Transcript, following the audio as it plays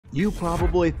You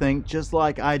probably think, just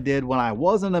like I did when I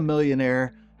wasn't a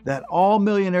millionaire, that all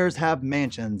millionaires have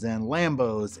mansions and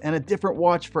Lambos and a different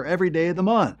watch for every day of the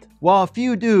month. While a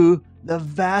few do, the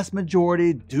vast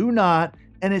majority do not,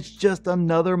 and it's just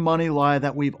another money lie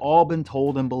that we've all been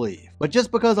told and believe. But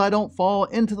just because I don't fall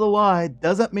into the lie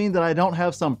doesn't mean that I don't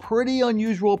have some pretty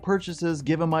unusual purchases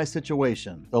given my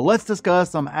situation. So let's discuss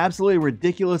some absolutely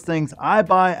ridiculous things I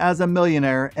buy as a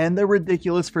millionaire, and they're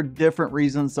ridiculous for different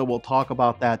reasons, so we'll talk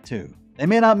about that too. They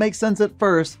may not make sense at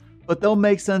first, but they'll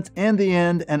make sense in the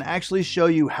end and actually show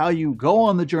you how you go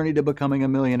on the journey to becoming a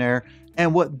millionaire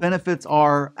and what benefits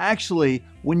are actually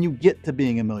when you get to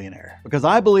being a millionaire. Because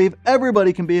I believe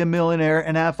everybody can be a millionaire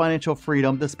and have financial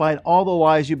freedom despite all the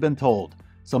lies you've been told.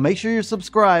 So make sure you're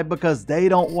subscribed, because they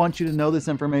don't want you to know this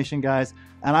information, guys,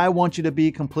 and I want you to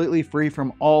be completely free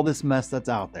from all this mess that's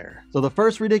out there. So the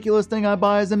first ridiculous thing I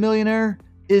buy as a millionaire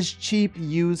is cheap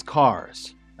used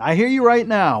cars. I hear you right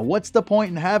now. What's the point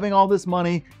in having all this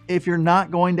money if you're not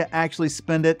going to actually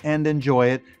spend it and enjoy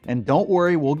it? And don't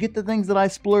worry, we'll get to things that I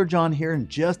splurge on here in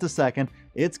just a second.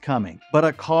 It's coming. But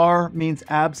a car means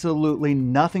absolutely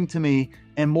nothing to me.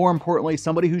 And more importantly,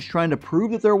 somebody who's trying to prove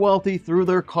that they're wealthy through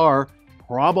their car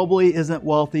probably isn't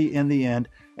wealthy in the end.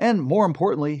 And more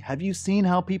importantly, have you seen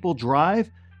how people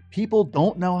drive? People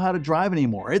don't know how to drive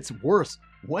anymore. It's worse,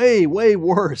 way, way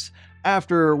worse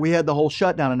after we had the whole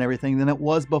shutdown and everything than it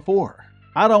was before.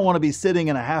 I don't want to be sitting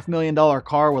in a $500,000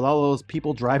 car with all those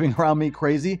people driving around me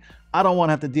crazy. I don't want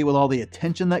to have to deal with all the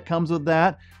attention that comes with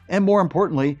that. And more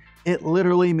importantly, it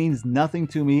literally means nothing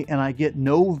to me and I get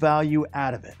no value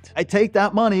out of it. I take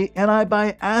that money and I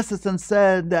buy assets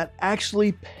instead that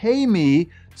actually pay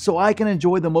me so I can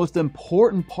enjoy the most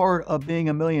important part of being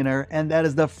a millionaire, and that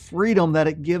is the freedom that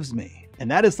it gives me. And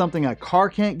that is something a car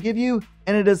can't give you,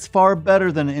 and it is far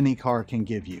better than any car can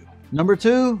give you. Number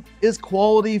two is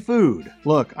quality food.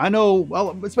 Look, I know,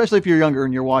 well, especially if you're younger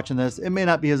and you're watching this, it may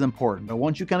not be as important, but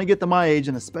once you kind of get to my age,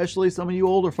 and especially some of you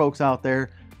older folks out there,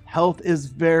 health is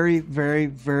very, very,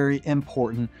 very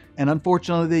important. And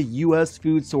unfortunately, the US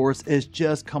food source is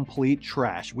just complete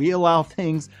trash. We allow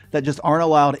things that just aren't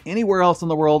allowed anywhere else in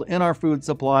the world in our food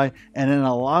supply and in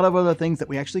a lot of other things that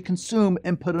we actually consume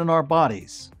and put in our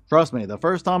bodies. Trust me, the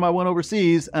first time I went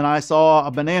overseas and I saw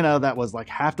a banana that was like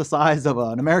half the size of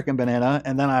an American banana,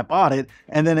 and then I bought it,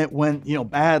 and then it went,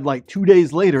 bad like 2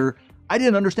 days later, I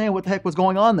didn't understand what the heck was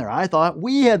going on there. I thought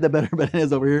we had the better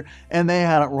bananas over here and they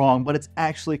had it wrong, but it's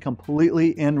actually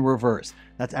completely in reverse.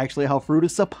 That's actually how fruit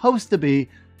is supposed to be,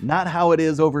 not how it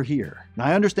is over here. Now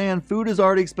I understand food is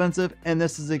already expensive and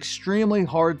this is extremely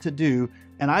hard to do.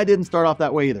 And I didn't start off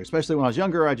that way either, especially when I was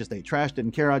younger. I just ate trash,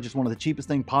 didn't care. I just wanted the cheapest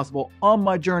thing possible on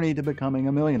my journey to becoming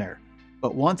a millionaire.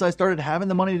 But once I started having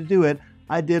the money to do it,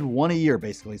 I did one a year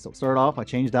basically. So it started off, I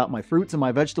changed out my fruits and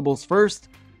my vegetables first.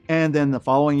 And then the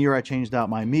following year I changed out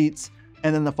my meats.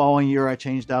 And then the following year I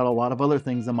changed out a lot of other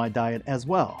things in my diet as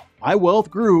well. My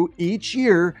wealth grew each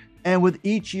year. And with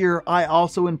each year, I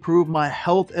also improved my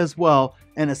health as well,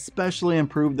 and especially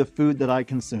improved the food that I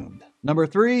consumed. Number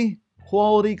three,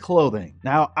 quality clothing.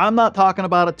 Now, I'm not talking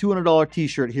about a $200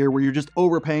 t-shirt here where you're just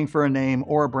overpaying for a name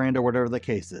or a brand or whatever the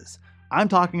case is. I'm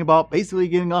talking about basically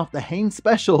getting off the Hanes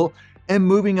special and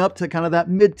moving up to kind of that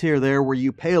mid-tier there where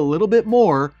you pay a little bit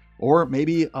more, or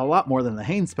maybe a lot more than the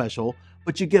Hanes special,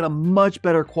 but you get a much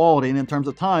better quality. And in terms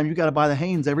of time, you got to buy the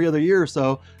Hanes every other year or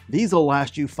so. These will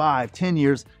last you 5, 10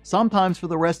 years, sometimes for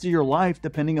the rest of your life,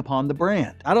 depending upon the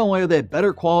brand. Not only are they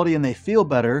better quality and they feel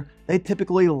better, they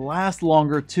typically last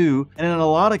longer too. And in a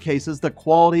lot of cases, the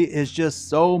quality is just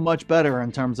so much better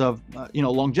in terms of,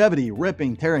 longevity,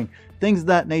 ripping, tearing, things of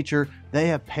that nature. They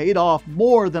have paid off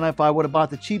more than if I would have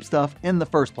bought the cheap stuff in the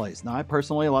first place. Now, I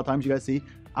personally, a lot of times you guys see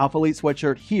Alpha Elite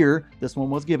sweatshirt here. This one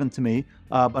was given to me,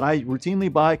 but I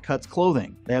routinely buy Cuts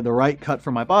clothing. They have the right cut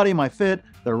for my body, my fit.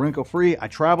 They're wrinkle free. I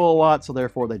travel a lot, so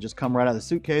therefore they just come right out of the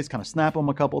suitcase, kind of snap them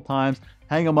a couple times,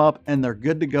 hang them up, and they're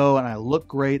good to go, and I look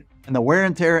great. And the wear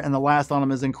and tear and the last on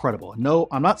them is incredible. No,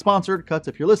 I'm not sponsored. Cuts,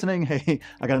 if you're listening, hey,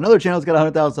 I got another channel that's got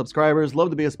 100,000 subscribers. Love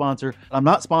to be a sponsor. I'm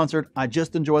not sponsored. I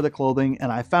just enjoy the clothing.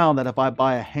 And I found that if I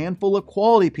buy a handful of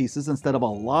quality pieces instead of a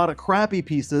lot of crappy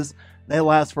pieces, they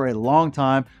last for a long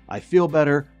time. I feel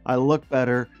better. I look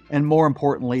better. And more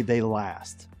importantly, they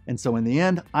last. And so in the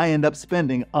end, I end up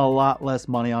spending a lot less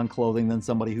money on clothing than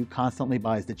somebody who constantly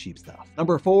buys the cheap stuff.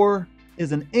 Number 4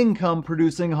 is an income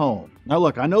producing home. Now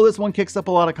look, I know this one kicks up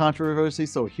a lot of controversy,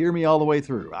 so hear me all the way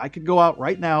through. I could go out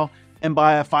right now and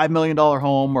buy a $5 million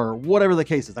home or whatever the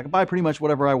case is. I could buy pretty much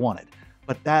whatever I wanted,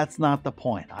 but that's not the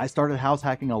point. I started house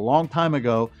hacking a long time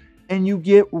ago, and you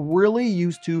get really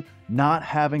used to not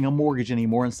having a mortgage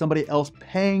anymore and somebody else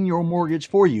paying your mortgage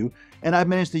for you. And I've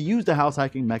managed to use the house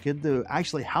hacking method to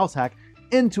actually house hack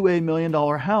into a $1 million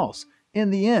house in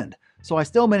the end. So I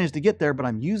still managed to get there, but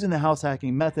I'm using the house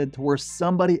hacking method to where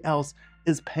somebody else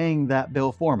is paying that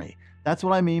bill for me. That's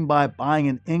what I mean by buying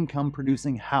an income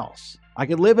producing house. I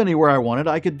could live anywhere I wanted.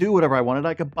 I could do whatever I wanted.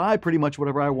 I could buy pretty much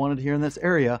whatever I wanted here in this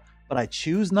area, but I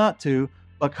choose not to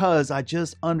because I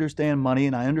just understand money,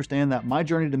 and I understand that my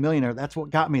journey to millionaire, that's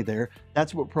what got me there.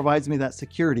 That's what provides me that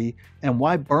security. And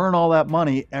why burn all that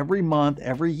money every month,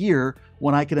 every year,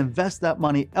 when I could invest that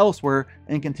money elsewhere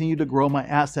and continue to grow my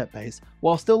asset base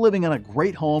while still living in a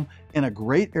great home in a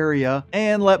great area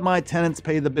and let my tenants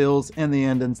pay the bills in the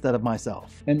end instead of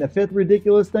myself. And the fifth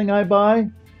ridiculous thing I buy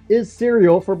is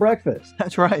cereal for breakfast.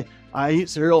 That's right. I eat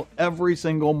cereal every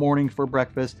single morning for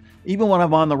breakfast. Even when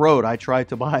I'm on the road, I try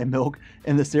to buy milk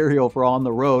and the cereal for on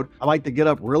the road. I like to get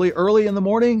up really early in the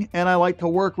morning, and I like to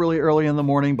work really early in the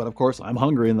morning. But of course, I'm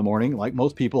hungry in the morning, like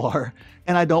most people are.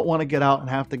 And I don't want to get out and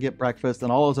have to get breakfast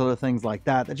and all those other things like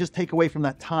that that just take away from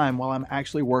that time while I'm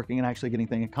actually working and actually getting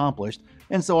things accomplished.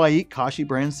 And so I eat Kashi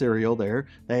brand cereal there.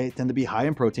 They tend to be high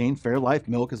in protein. Fairlife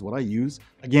milk is what I use.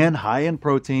 Again, high in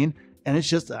protein. And it's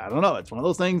just, I don't know, it's one of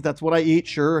those things. That's what I eat.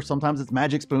 Sure, sometimes it's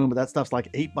Magic Spoon, but that stuff's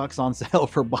like $8 on sale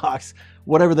per box,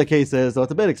 whatever the case is. So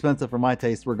it's a bit expensive for my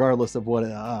taste, regardless of what,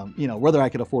 whether I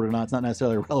could afford it or not. It's not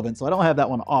necessarily relevant. So I don't have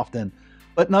that one often.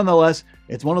 But nonetheless,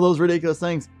 it's one of those ridiculous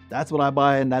things. That's what I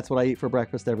buy, and that's what I eat for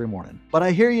breakfast every morning. But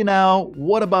I hear you now.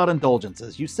 What about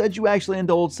indulgences? You said you actually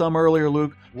indulged some earlier,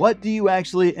 Luke. What do you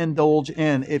actually indulge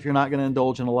in if you're not going to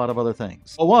indulge in a lot of other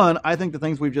things? Well, one, I think the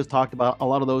things we've just talked about, a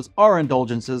lot of those are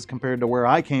indulgences compared to where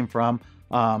I came from,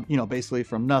 basically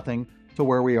from nothing to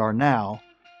where we are now.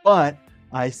 But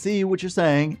I see what you're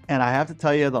saying, and I have to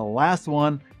tell you, the last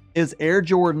one is Air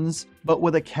Jordans, but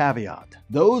with a caveat.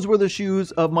 Those were the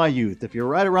shoes of my youth. If you're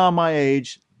right around my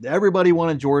age, everybody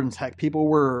wanted Jordans. Heck, people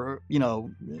were,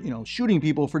 shooting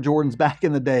people for Jordans back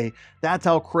in the day. That's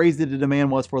how crazy the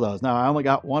demand was for those. Now, I only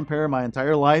got one pair my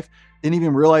entire life. Didn't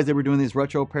even realize they were doing these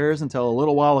retro pairs until a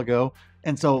little while ago.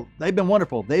 And so they've been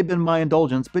wonderful. They've been my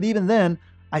indulgence. But even then,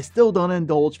 I still don't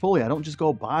indulge fully. I don't just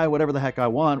go buy whatever the heck I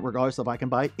want, regardless if I can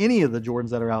buy any of the Jordans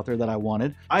that are out there that I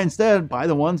wanted. I instead buy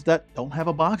the ones that don't have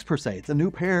a box per se. It's a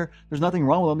new pair. There's nothing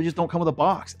wrong with them. They just don't come with a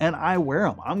box. And I wear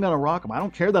them. I'm going to rock them. I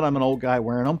don't care that I'm an old guy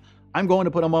wearing them. I'm going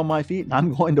to put them on my feet and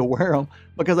I'm going to wear them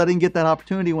because I didn't get that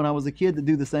opportunity when I was a kid to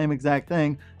do the same exact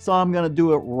thing. So I'm going to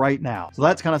do it right now. So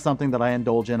that's kind of something that I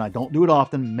indulge in. I don't do it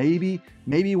often, maybe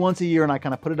once a year. And I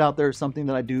kind of put it out there as something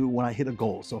that I do when I hit a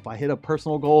goal. So if I hit a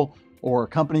personal goal or a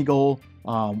company goal,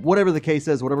 whatever the case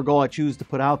is, whatever goal I choose to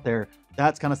put out there,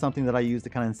 that's kind of something that I use to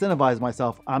kind of incentivize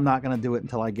myself. I'm not going to do it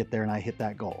until I get there and I hit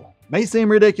that goal. May seem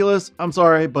ridiculous, I'm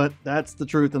sorry, but that's the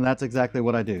truth and that's exactly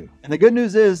what I do. And the good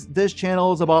news is this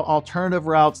channel is about alternative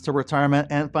routes to retirement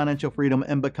and financial freedom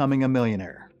and becoming a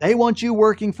millionaire. They want you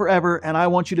working forever and I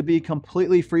want you to be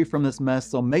completely free from this mess.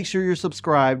 So make sure you're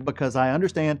subscribed because I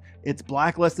understand it's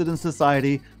blacklisted in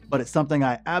society, but it's something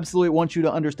I absolutely want you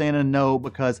to understand and know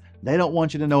because they don't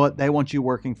want you to know it. They want you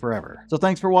working forever. So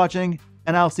thanks for watching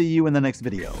and I'll see you in the next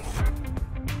video.